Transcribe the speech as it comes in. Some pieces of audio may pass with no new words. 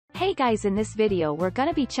Hey guys, in this video we're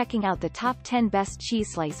gonna be checking out the top 10 best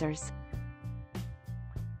cheese slicers.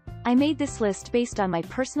 I made this list based on my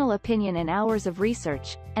personal opinion and hours of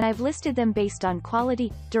research, and I've listed them based on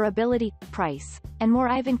quality, durability, price, and more.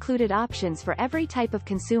 I've included options for every type of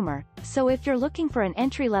consumer, so if you're looking for an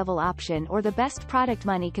entry-level option or the best product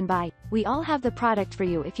money can buy, we all have the product for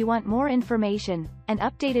you. If you want more information and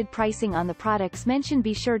updated pricing on the products mentioned,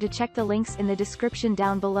 be sure to check the links in the description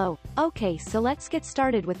down below. Okay, so let's get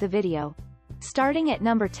started with the video. Starting at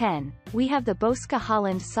number 10, we have the Boska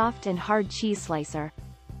Holland Soft and Hard Cheese Slicer.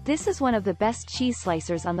 This is one of the best cheese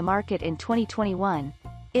slicers on the market in 2021.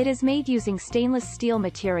 It is made using stainless steel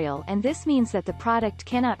material, and this means that the product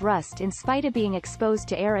cannot rust in spite of being exposed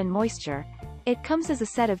to air and moisture. It comes as a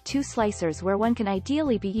set of 2 slicers, where one can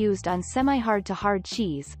ideally be used on semi-hard to hard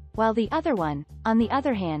cheese, while the other one, on the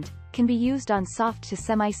other hand, can be used on soft to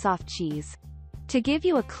semi-soft cheese. To give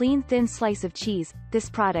you a clean, thin slice of cheese, this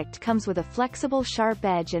product comes with a flexible, sharp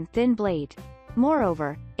edge and thin blade.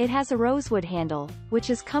 Moreover, it has a rosewood handle, which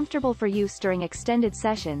is comfortable for use during extended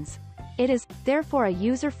sessions. It is, therefore, a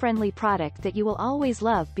user-friendly product that you will always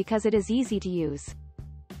love because it is easy to use.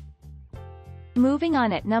 Moving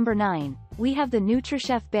on, at number 9, we have the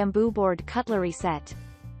Nutrichef Bamboo Board Cutlery Set.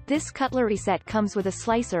 This cutlery set comes with a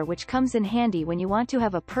slicer, which comes in handy when you want to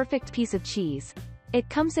have a perfect piece of cheese. It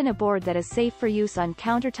comes in a board that is safe for use on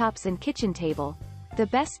countertops and kitchen table. The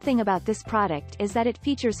best thing about this product is that it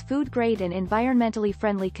features food-grade and environmentally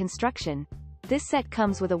friendly construction. This set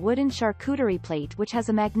comes with a wooden charcuterie plate which has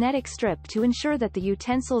a magnetic strip to ensure that the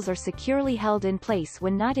utensils are securely held in place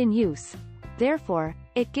when not in use. Therefore,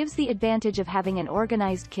 it gives the advantage of having an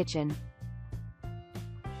organized kitchen.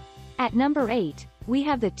 At number 8, we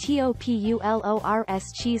have the Topulors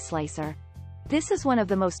Cheese Slicer. This is one of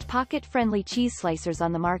the most pocket-friendly cheese slicers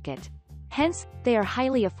on the market. Hence, they are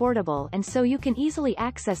highly affordable, and so you can easily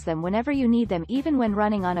access them whenever you need them, even when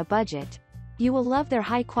running on a budget. You will love their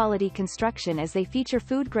high-quality construction, as they feature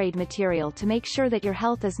food-grade material to make sure that your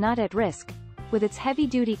health is not at risk. With its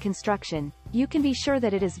heavy-duty construction, you can be sure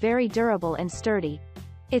that it is very durable and sturdy.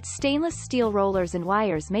 Its stainless steel rollers and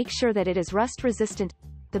wires make sure that it is rust-resistant.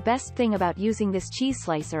 The best thing about using this cheese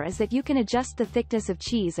slicer is that you can adjust the thickness of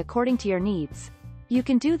cheese according to your needs. You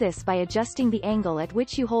can do this by adjusting the angle at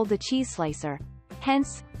which you hold the cheese slicer.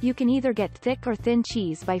 Hence, you can either get thick or thin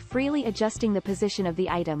cheese by freely adjusting the position of the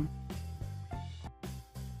item.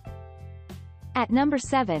 At number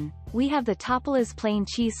 7, we have the Topulors Plain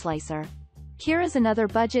Cheese Slicer. Here is another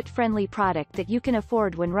budget-friendly product that you can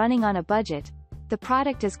afford when running on a budget. The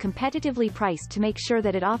product is competitively priced to make sure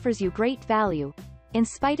that it offers you great value. In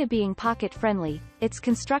spite of being pocket-friendly, its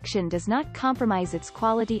construction does not compromise its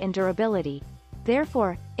quality and durability.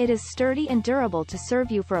 Therefore, it is sturdy and durable to serve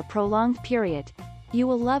you for a prolonged period. You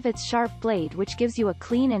will love its sharp blade, which gives you a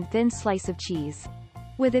clean and thin slice of cheese.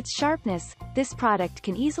 With its sharpness, this product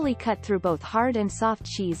can easily cut through both hard and soft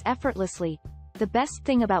cheese effortlessly. The best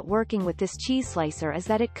thing about working with this cheese slicer is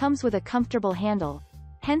that it comes with a comfortable handle.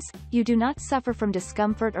 Hence, you do not suffer from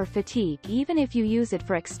discomfort or fatigue even if you use it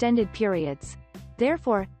for extended periods.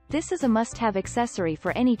 Therefore, this is a must-have accessory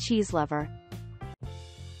for any cheese lover.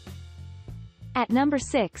 At number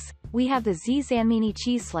 6, we have the Zanmini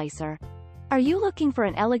Cheese Slicer. Are you looking for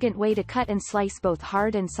an elegant way to cut and slice both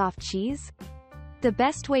hard and soft cheese? The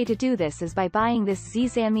best way to do this is by buying this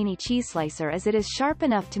Zanmini cheese slicer, as it is sharp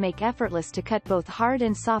enough to make effortless to cut both hard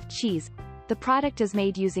and soft cheese. The product is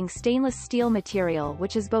made using stainless steel material,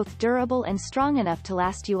 which is both durable and strong enough to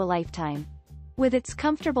last you a lifetime. With its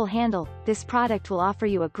comfortable handle, this product will offer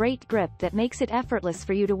you a great grip that makes it effortless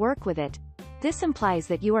for you to work with it. This implies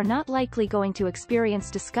that you are not likely going to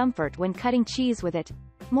experience discomfort when cutting cheese with it.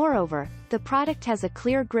 Moreover, the product has a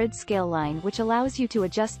clear grid scale line which allows you to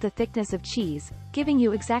adjust the thickness of cheese, giving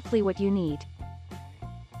you exactly what you need.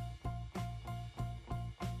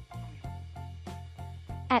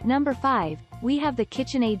 At number 5, we have the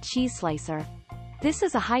KitchenAid Cheese Slicer. This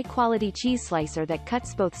is a high-quality cheese slicer that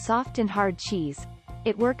cuts both soft and hard cheese.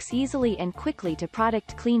 It works easily and quickly to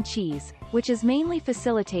product clean cheese, which is mainly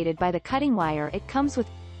facilitated by the cutting wire it comes with.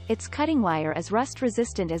 Its cutting wire is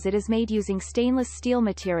rust-resistant as it is made using stainless steel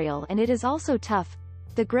material, and it is also tough.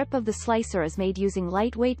 The grip of the slicer is made using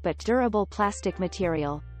lightweight but durable plastic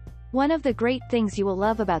material. One of the great things you will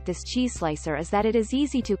love about this cheese slicer is that it is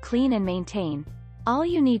easy to clean and maintain. All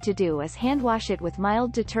you need to do is hand wash it with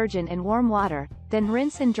mild detergent and warm water, then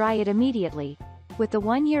rinse and dry it immediately. With the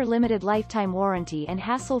 1-year limited lifetime warranty and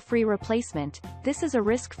hassle-free replacement, this is a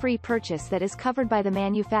risk-free purchase that is covered by the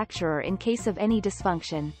manufacturer in case of any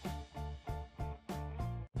dysfunction.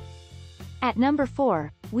 At number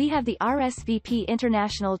 4, we have the RSVP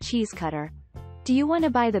International Cheese Cutter. Do you want to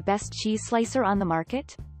buy the best cheese slicer on the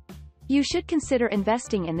market? You should consider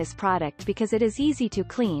investing in this product because it is easy to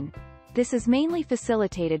clean. This is mainly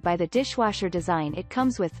facilitated by the dishwasher design it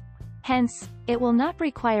comes with. Hence, it will not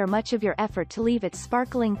require much of your effort to leave it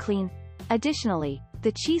sparkling clean. Additionally,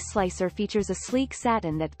 the cheese slicer features a sleek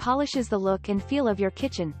satin that polishes the look and feel of your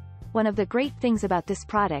kitchen. One of the great things about this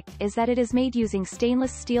product is that it is made using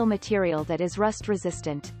stainless steel material that is rust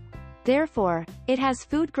resistant. Therefore, it has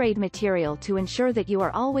food-grade material to ensure that you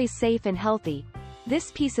are always safe and healthy.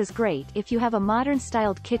 This piece is great if you have a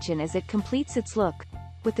modern-styled kitchen as it completes its look.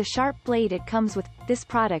 With the sharp blade it comes with, this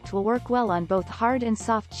product will work well on both hard and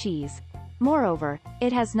soft cheese. Moreover,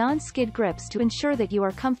 it has non-skid grips to ensure that you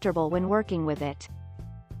are comfortable when working with it.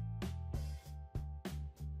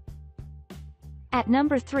 At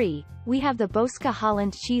number 3, we have the Boska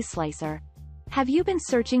Holland cheese slicer. Have you been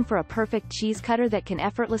searching for a perfect cheese cutter that can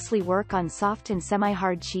effortlessly work on soft and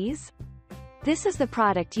semi-hard cheese? This is the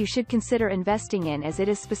product you should consider investing in as it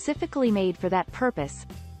is specifically made for that purpose.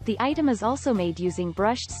 The item is also made using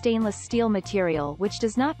brushed stainless steel material which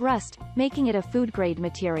does not rust, making it a food-grade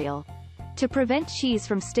material. To prevent cheese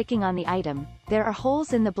from sticking on the item, there are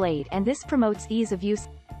holes in the blade and this promotes ease of use.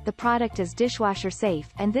 The product is dishwasher safe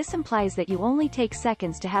and this implies that you only take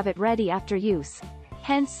seconds to have it ready after use.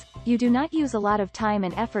 Hence, you do not use a lot of time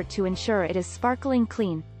and effort to ensure it is sparkling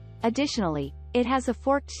clean. Additionally, it has a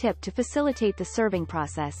forked tip to facilitate the serving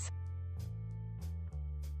process.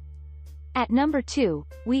 At number 2,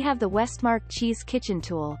 we have the Westmark Cheese Kitchen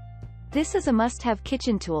Tool. This is a must-have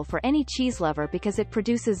kitchen tool for any cheese lover because it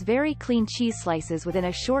produces very clean cheese slices within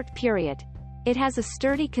a short period. It has a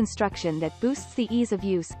sturdy construction that boosts the ease of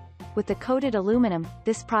use. With the coated aluminum,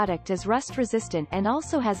 this product is rust-resistant and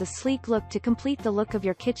also has a sleek look to complete the look of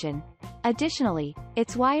your kitchen. Additionally,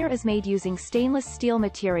 its wire is made using stainless steel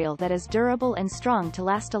material that is durable and strong to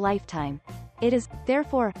last a lifetime. It is,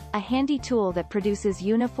 therefore, a handy tool that produces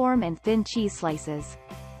uniform and thin cheese slices.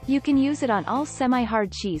 You can use it on all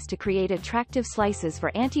semi-hard cheese to create attractive slices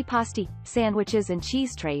for antipasti, sandwiches and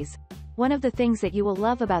cheese trays. One of the things that you will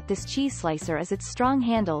love about this cheese slicer is its strong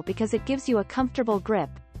handle because it gives you a comfortable grip.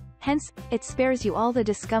 Hence, it spares you all the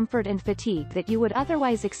discomfort and fatigue that you would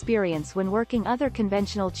otherwise experience when working other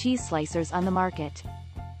conventional cheese slicers on the market.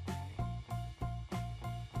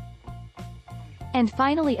 And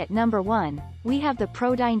finally at number 1, we have the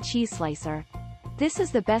Prodyne cheese slicer. This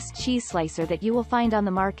is the best cheese slicer that you will find on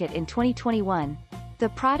the market in 2021. The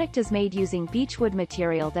product is made using beechwood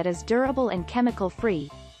material that is durable and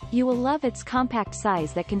chemical-free. You will love its compact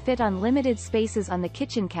size that can fit on limited spaces on the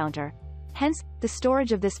kitchen counter. Hence, the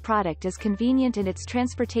storage of this product is convenient and its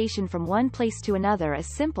transportation from one place to another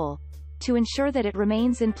is simple. To ensure that it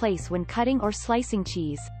remains in place when cutting or slicing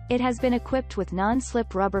cheese, it has been equipped with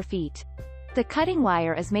non-slip rubber feet. The cutting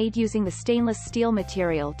wire is made using the stainless steel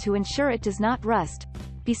material to ensure it does not rust.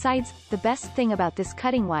 Besides, the best thing about this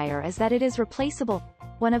cutting wire is that it is replaceable.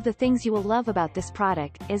 One of the things you will love about this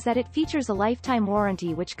product is that it features a lifetime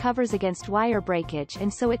warranty which covers against wire breakage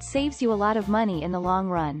and so it saves you a lot of money in the long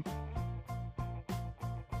run.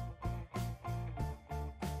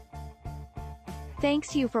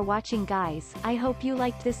 Thanks you for watching guys. I hope you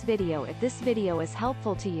liked this video. If this video is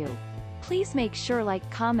helpful to you, please make sure like,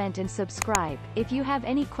 comment and subscribe. If you have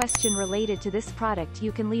any question related to this product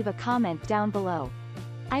you can leave a comment down below.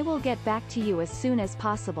 I will get back to you as soon as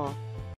possible.